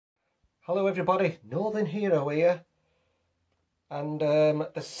Hello everybody, Northern Hero here, and the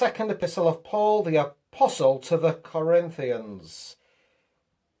second epistle of Paul the Apostle to the Corinthians.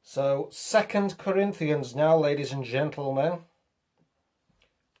 So 2 Corinthians now, ladies and gentlemen.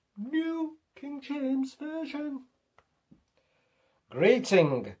 New King James Version.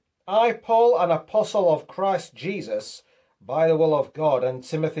 Greeting, I Paul, an apostle of Christ Jesus, by the will of God, and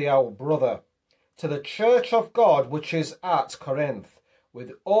Timothy our brother, to the church of God which is at Corinth,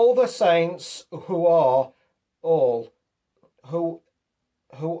 with all the saints who are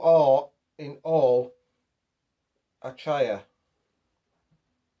in all Achaia.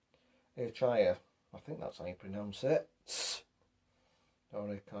 Achaia. I think that's how you pronounce it.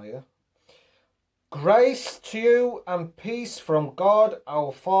 Or Achaia. Grace to you and peace from God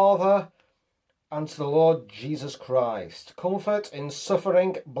our Father and to the Lord Jesus Christ. Comfort in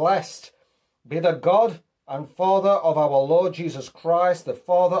suffering, blessed be the God and Father of our Lord Jesus Christ, the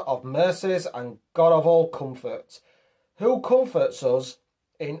Father of mercies and God of all comfort, who comforts us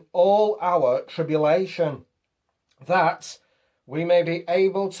in all our tribulation, that we may be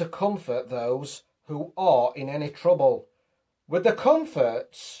able to comfort those who are in any trouble, with the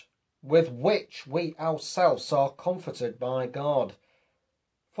comfort with which we ourselves are comforted by God.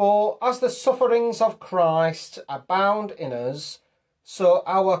 For as the sufferings of Christ abound in us, so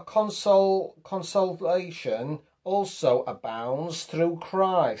our consolation also abounds through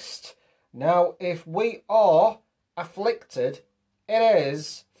Christ. Now, if we are afflicted, it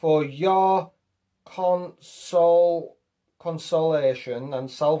is for your consolation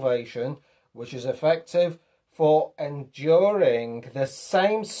and salvation, which is effective for enduring the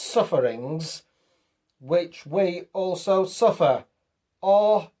same sufferings which we also suffer.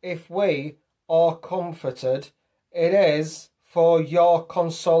 Or if we are comforted, it is for your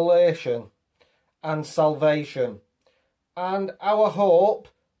consolation and salvation. And our hope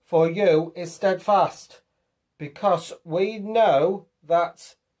for you is steadfast, because we know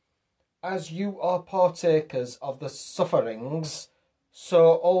that as you are partakers of the sufferings,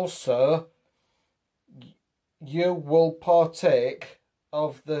 so also you will partake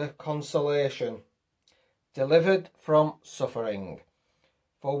of the consolation delivered from suffering.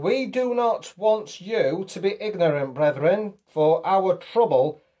 For we do not want you to be ignorant, brethren, for our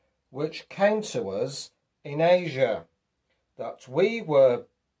trouble which came to us in Asia, that we were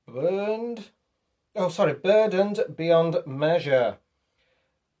burdened beyond measure,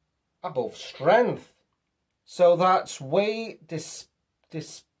 above strength, so that we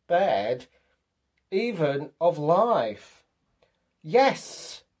despaired even of life.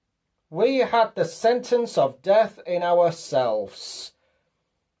 Yes, we had the sentence of death in ourselves,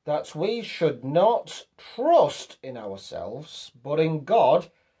 that we should not trust in ourselves, but in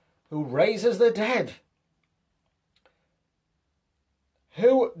God, who raises the dead,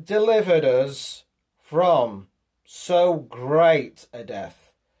 who delivered us from so great a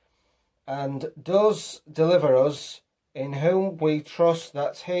death, and does deliver us, in whom we trust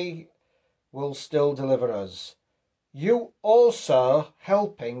that he will still deliver us. You also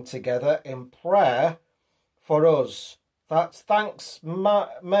helping together in prayer for us, that thanks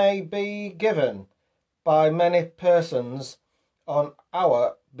may be given by many persons on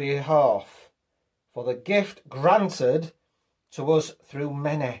our behalf, for the gift granted to us through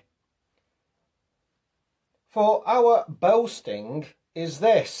many. For our boasting is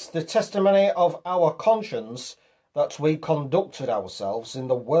this, the testimony of our conscience, that we conducted ourselves in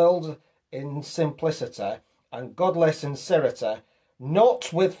the world in simplicity and godly sincerity,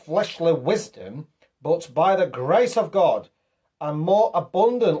 not with fleshly wisdom, but by the grace of God, and more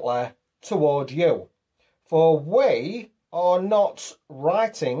abundantly toward you. For we are not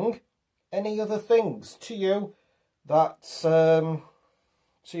writing any other things to you than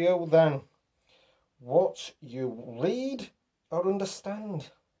what you read or understand.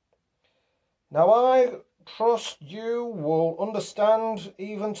 Now I trust you will understand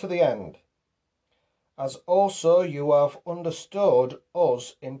even to the end, as also you have understood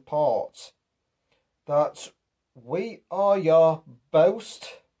us in part, that we are your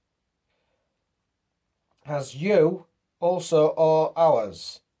boast, as you also are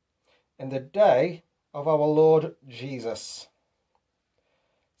ours, in the day of our Lord Jesus,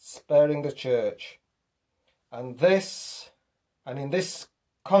 sparing the church. And in this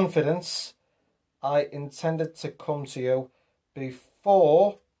confidence I intended to come to you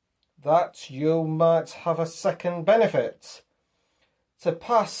before, that you might have a second benefit, to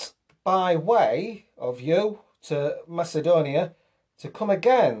pass by way of you to Macedonia, to come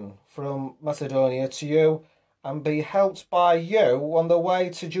again from Macedonia to you, and be helped by you on the way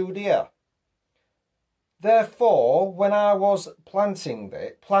to Judea, Therefore, when I was planning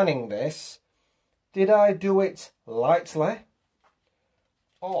this, did I do it lightly?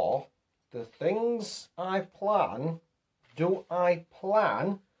 Or the things I plan, do I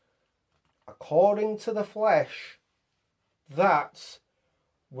plan according to the flesh, that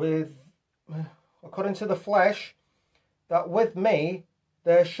with me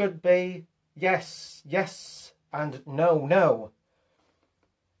there should be yes, yes, and no, no.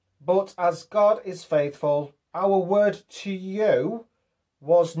 But as God is faithful, our word to you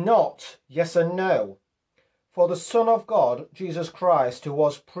was not yes and no. For the Son of God, Jesus Christ, who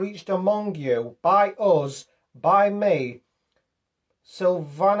was preached among you by us, by me,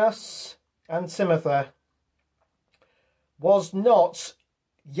 Silvanus and Timothy, was not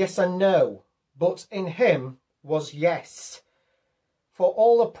yes and no, but in him was yes. For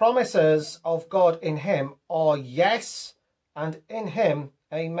all the promises of God in him are yes, and in him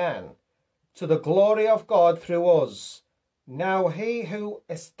amen, to the glory of God through us. Now he who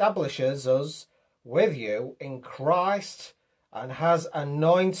establishes us with you in Christ and has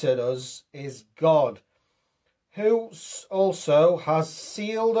anointed us is God, who also has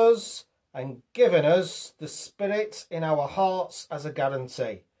sealed us and given us the Spirit in our hearts as a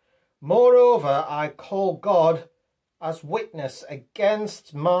guarantee. Moreover, I call God as witness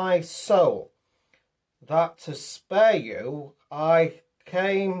against my soul, that to spare you I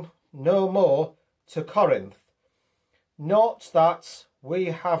came no more to Corinth. Not that we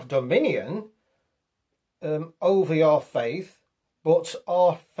have dominion over your faith, but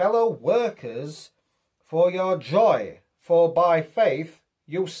are fellow workers for your joy, for by faith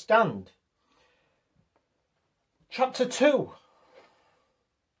you stand. Chapter 2.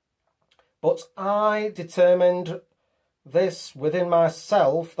 But I determined this within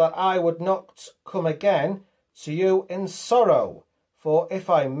myself, that I would not come again to you in sorrow. For if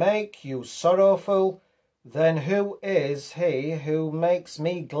I make you sorrowful, then who is he who makes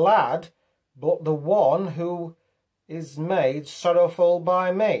me glad but the one who is made sorrowful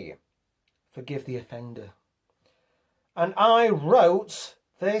by me? Forgive the offender. And I wrote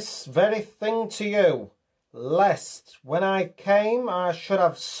this very thing to you, lest when I came I should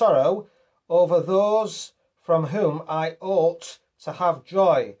have sorrow over those from whom I ought to have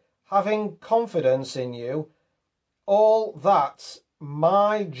joy, having confidence in you, all that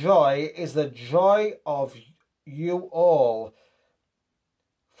my joy is the joy of you all.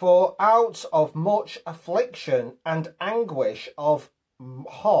 For out of much affliction and anguish of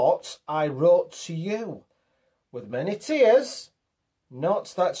heart I wrote to you, with many tears,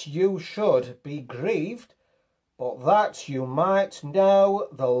 not that you should be grieved, but that you might know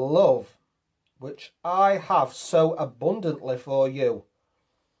the love which I have so abundantly for you.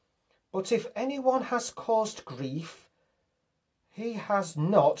 But if anyone has caused grief, he has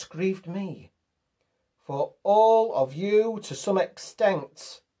not grieved me. For all of you, to some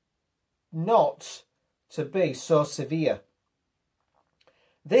extent, not to be so severe.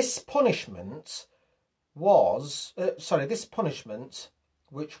 This punishment which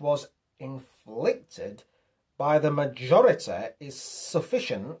was inflicted by the majority is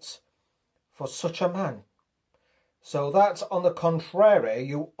sufficient for such a man, so that on the contrary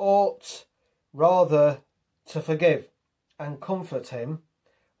you ought rather to forgive and comfort him,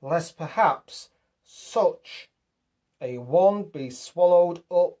 lest perhaps such a one be swallowed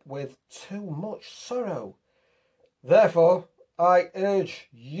up with too much sorrow. Therefore I urge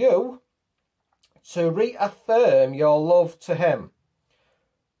you to reaffirm your love to him.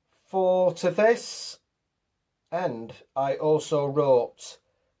 For to this end I also wrote,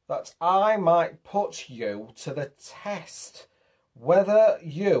 that I might put you to the test, whether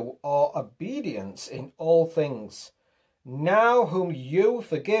you are obedient in all things. Now whom you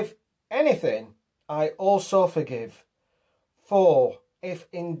forgive anything, I also forgive. For if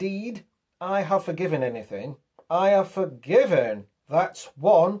indeed I have forgiven anything, I have forgiven that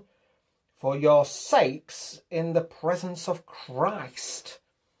one for your sakes in the presence of Christ,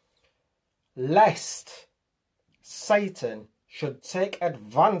 lest Satan should take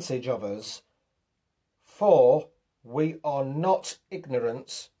advantage of us, for we are not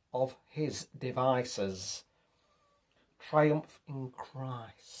ignorant of his devices. Triumph in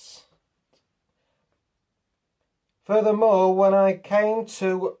Christ. Furthermore, when I came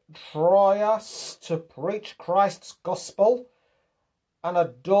to Troas to preach Christ's gospel, and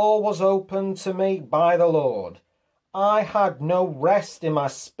a door was opened to me by the Lord, I had no rest in my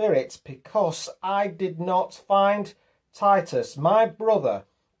spirit, because I did not find Titus, my brother,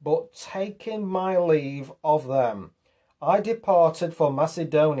 but taking my leave of them, I departed for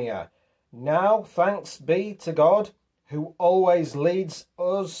Macedonia. Now thanks be to God, who always leads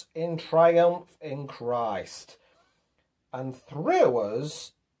us in triumph in Christ, and through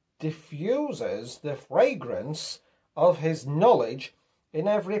us diffuses the fragrance of his knowledge in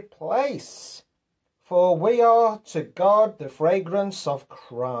every place. For we are to God the fragrance of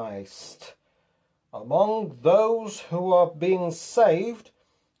Christ among those who are being saved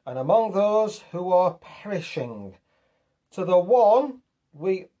and among those who are perishing. To the one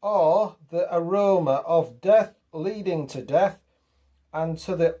we are the aroma of death leading to death, and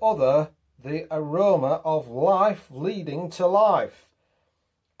to the other the aroma of life leading to life.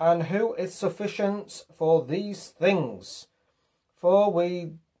 And who is sufficient for these things? For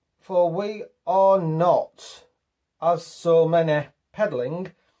we are not, as so many,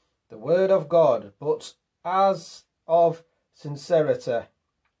 peddling the word of God, but as of sincerity,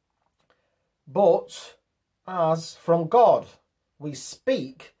 but as from God we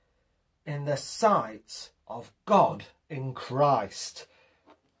speak in the sight of God in Christ.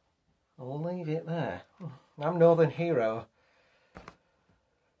 I'll leave it there. I'm Northern Hero.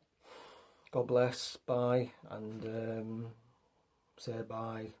 God bless, bye, and say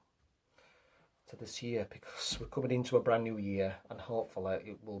bye to this year, because we're coming into a brand new year and hopefully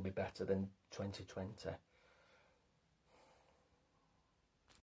it will be better than 2020.